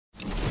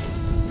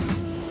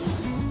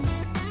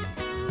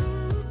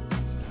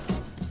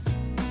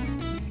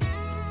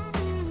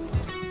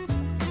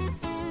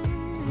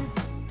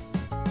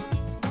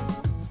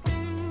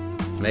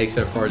Makes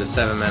her for the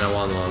 7 mana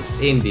 1/1s.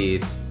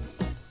 Indeed.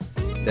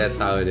 That's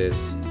how it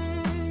is.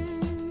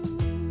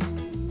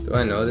 Do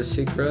I know the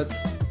secret?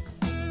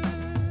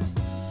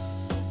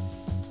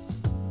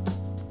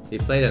 He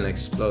played an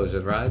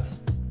explosive, right?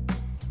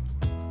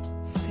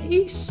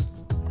 Face?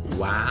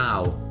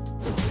 Wow.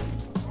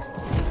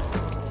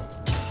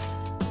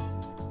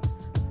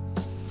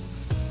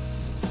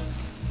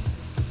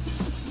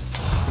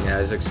 Yeah,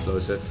 it's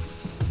explosive.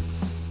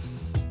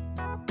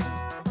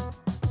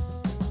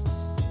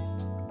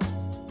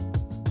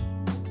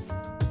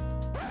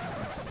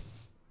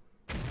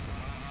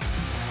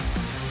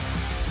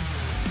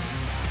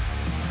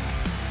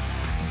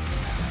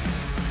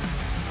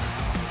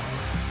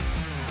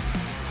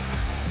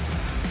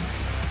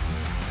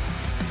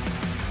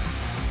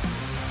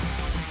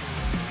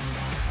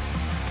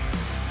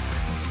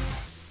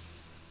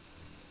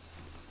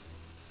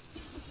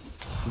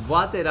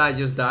 What did I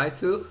just die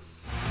to?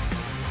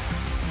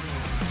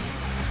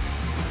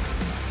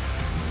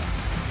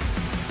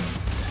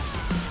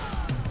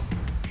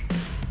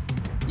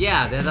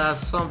 Yeah, that was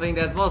something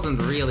that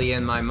wasn't really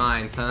in my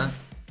mind, huh?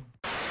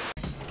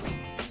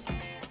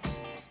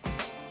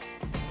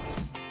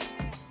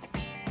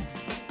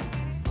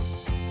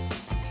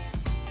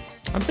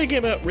 I'm thinking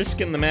about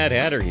risking the Mad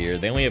Hatter here.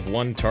 They only have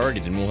 1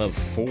 target and we'll have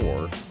 4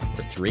 or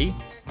 3.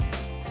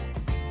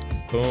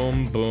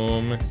 Boom,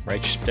 boom.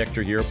 Right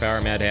Spectre, Hero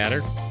Power, Mad Hatter.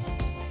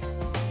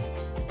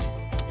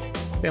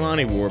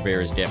 Thelani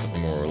Warbear is definitely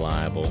more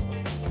reliable.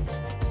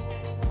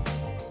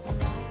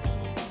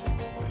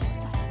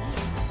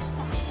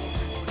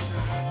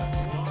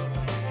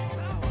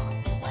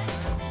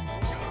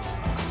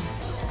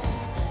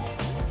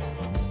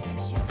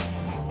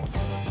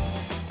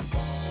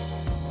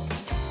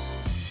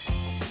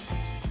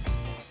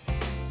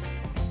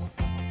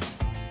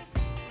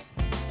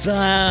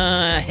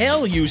 The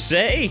hell you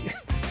say?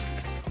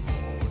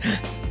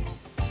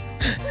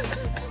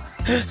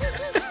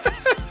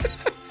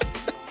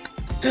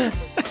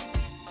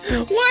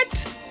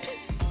 What?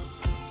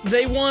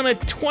 They won a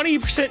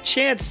 20%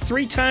 chance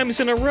 3 times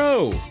in a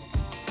row.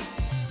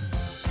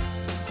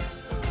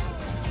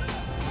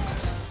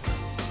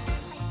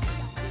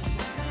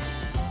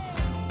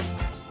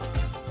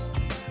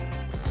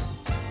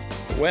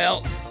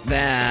 Well,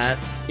 that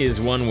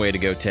is one way to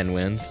go 10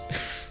 wins.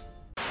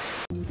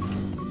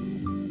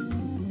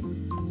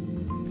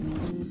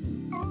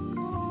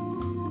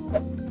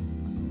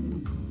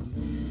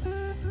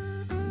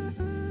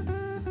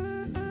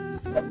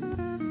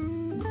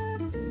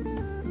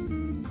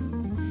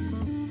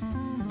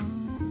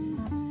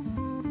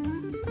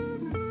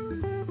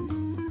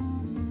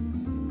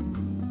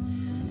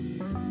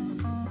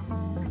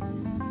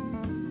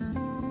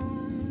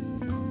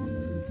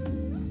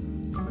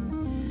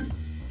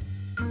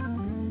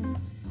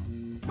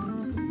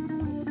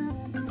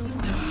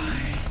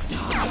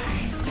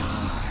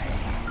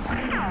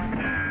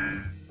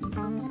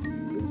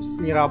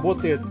 Не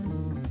работает.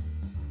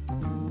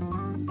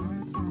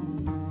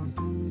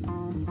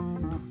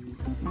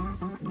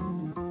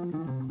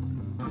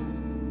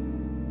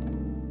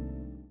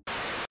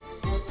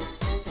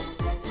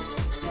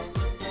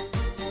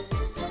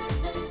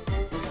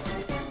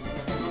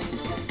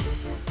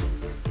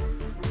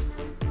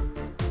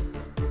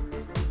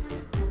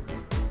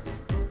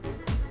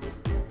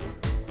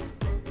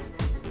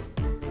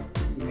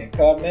 Give me a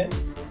card, man.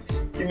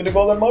 Give me the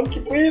golden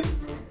monkey, please.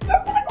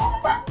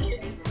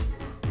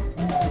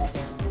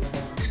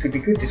 This could be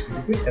good, this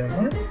could be good,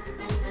 never mind.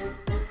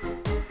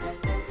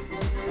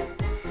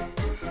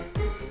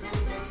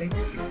 Thank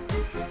you.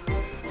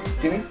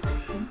 Give me.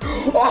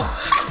 Oh!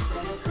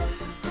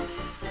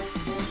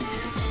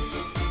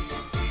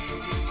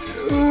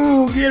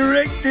 Ooh, get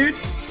wrecked, dude.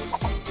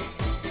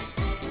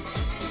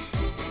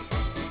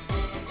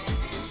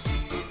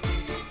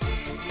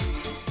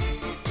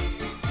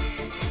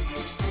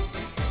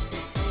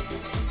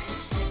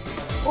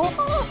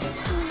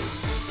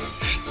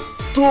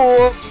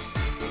 Что?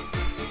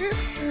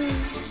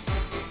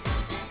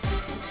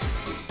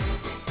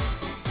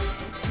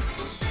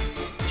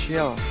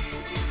 Чел.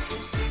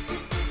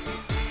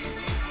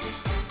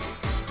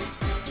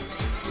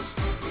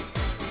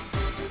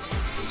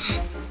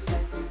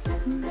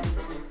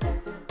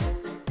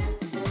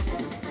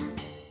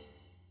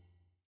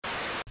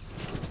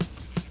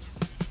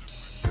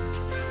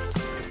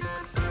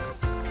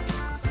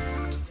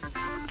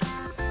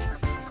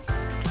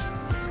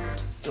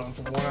 Going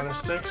for 1 out of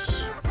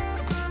 6.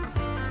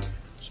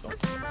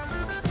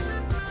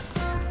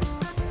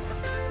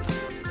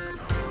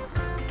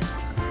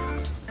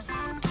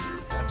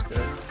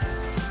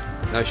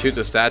 Now shoot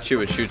the statue,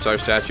 it shoots our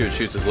statue, it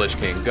shoots his Lich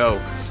King. Go.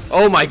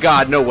 Oh my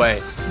god, no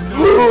way. No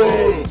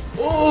way.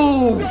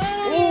 Oh!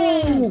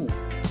 Oh!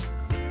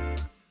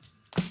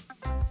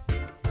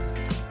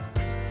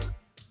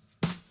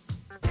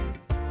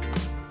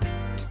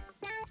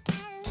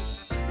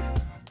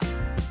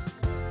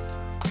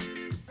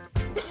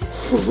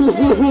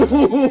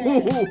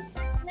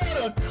 What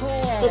a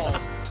call!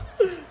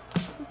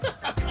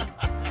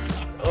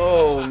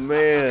 Oh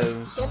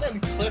man.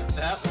 Someone clip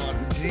that one.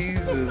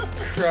 Jesus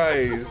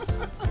Christ.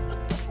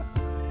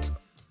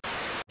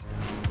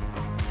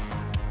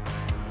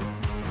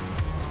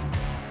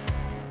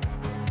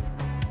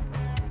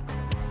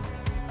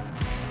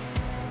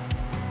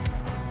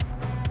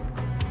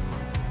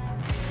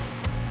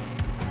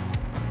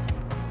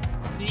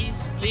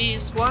 Please,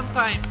 please, one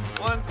time,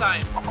 one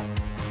time.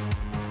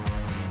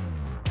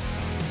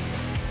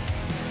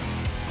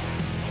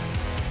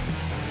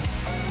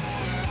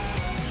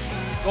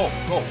 Go,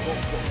 go, go,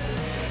 go.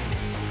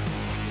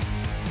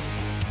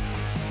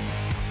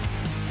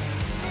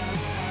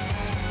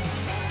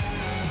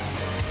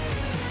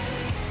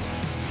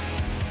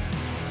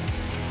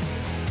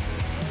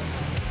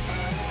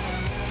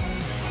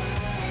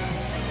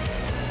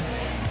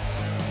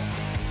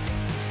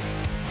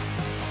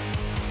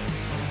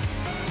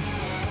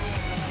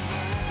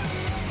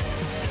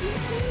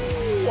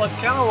 I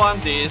kinda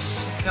want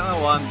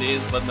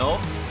this, but no.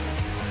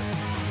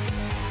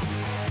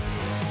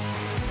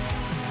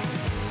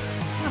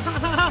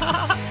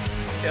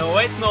 Can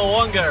wait no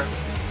longer.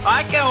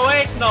 I can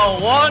wait no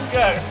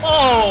longer.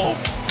 Oh!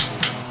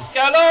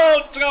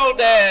 Hello,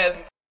 Trolden!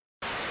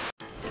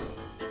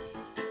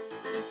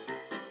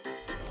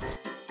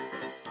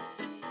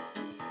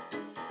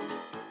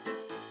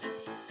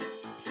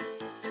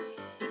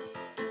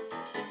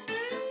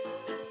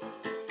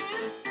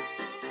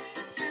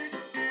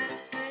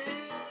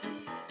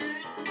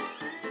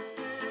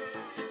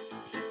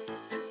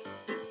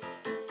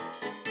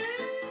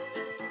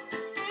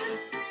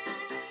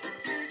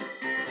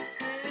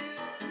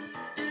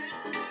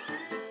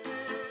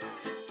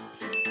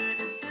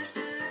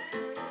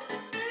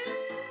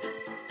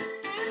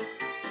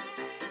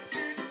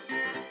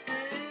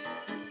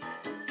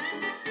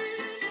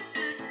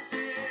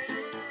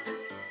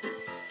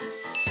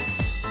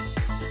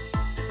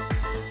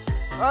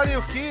 Are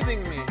you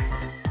kidding me?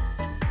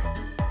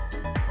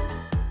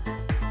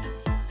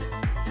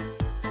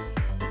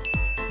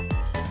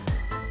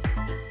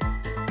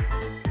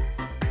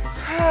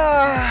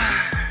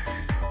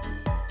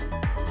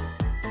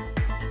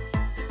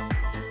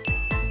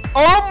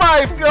 Oh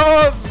my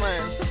god,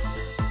 man!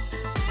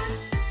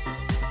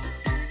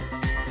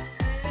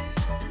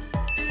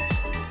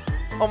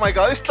 Oh my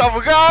god,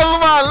 stavo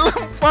calma!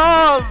 Não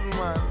pode,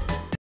 mano!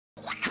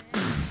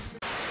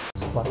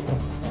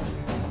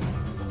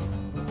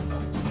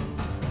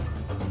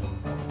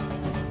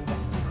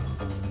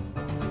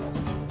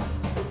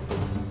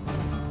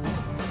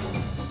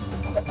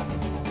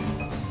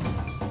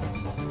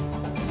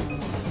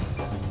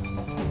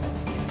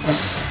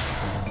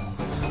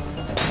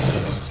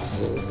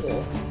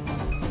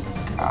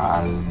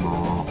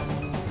 Calmo.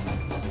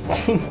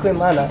 5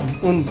 mana,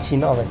 11,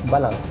 9,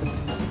 balance.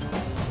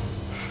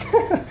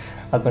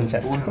 Ha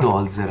concesso. Un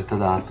dolzer t'ha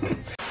dato.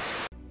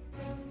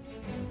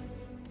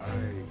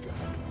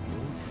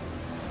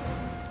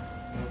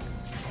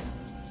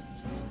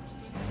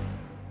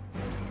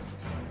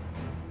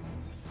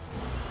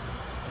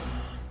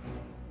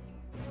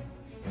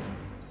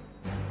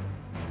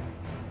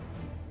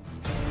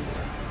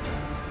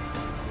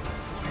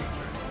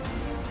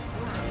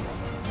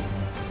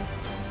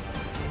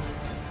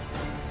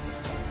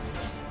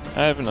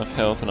 I have enough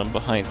health and I'm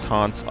behind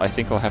taunts. I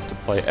think I'll have to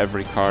play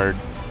every card.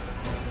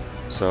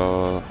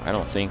 So I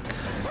don't think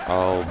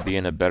I'll be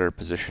in a better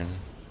position.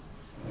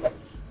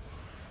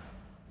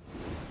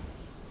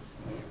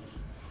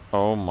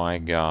 Oh my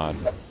god.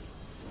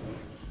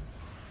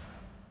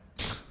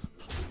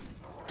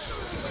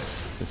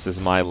 This is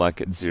my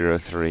luck at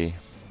 0-3.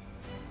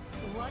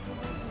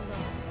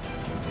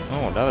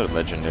 Oh, another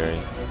legendary.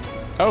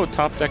 Oh,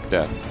 top deck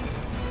death.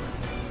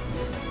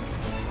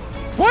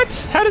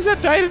 What? How does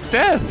that die to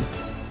death?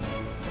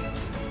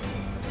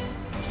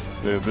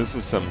 Dude, this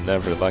is some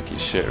never lucky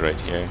shit right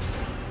here.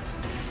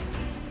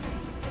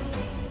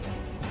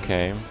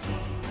 Okay.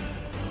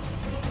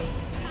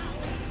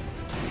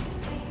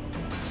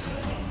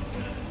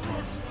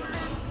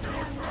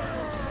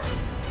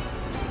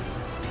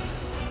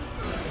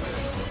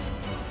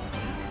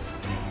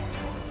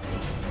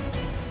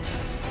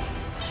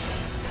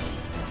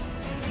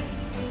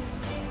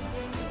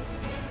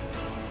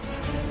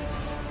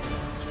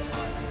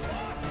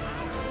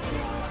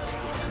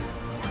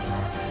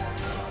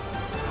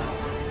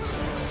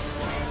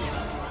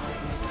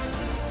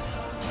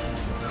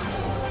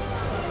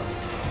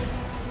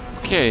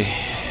 Okay,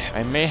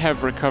 I may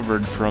have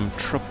recovered from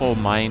triple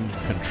mind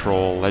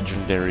control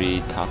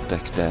legendary top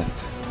deck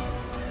death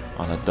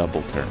on a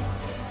double turn.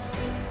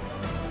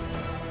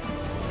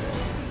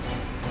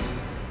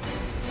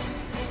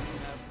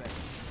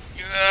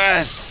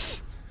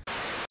 Yes!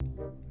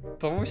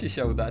 To musi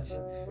się udać.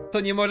 To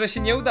nie może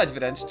się nie udać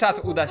wręcz. Czat,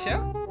 uda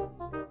się?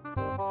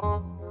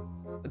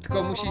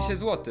 Tylko musi się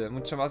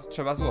złotym.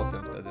 Trzeba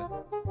złotym wtedy.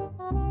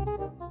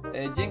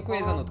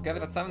 Dziękuję za nutkę.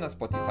 Wracamy na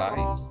Spotify.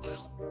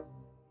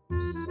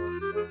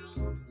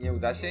 Nie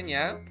uda się,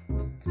 nie?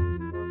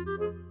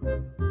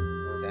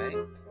 Okej.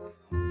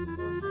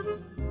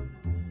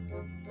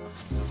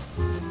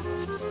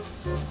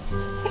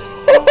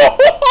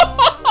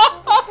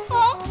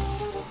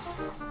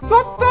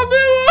 Co to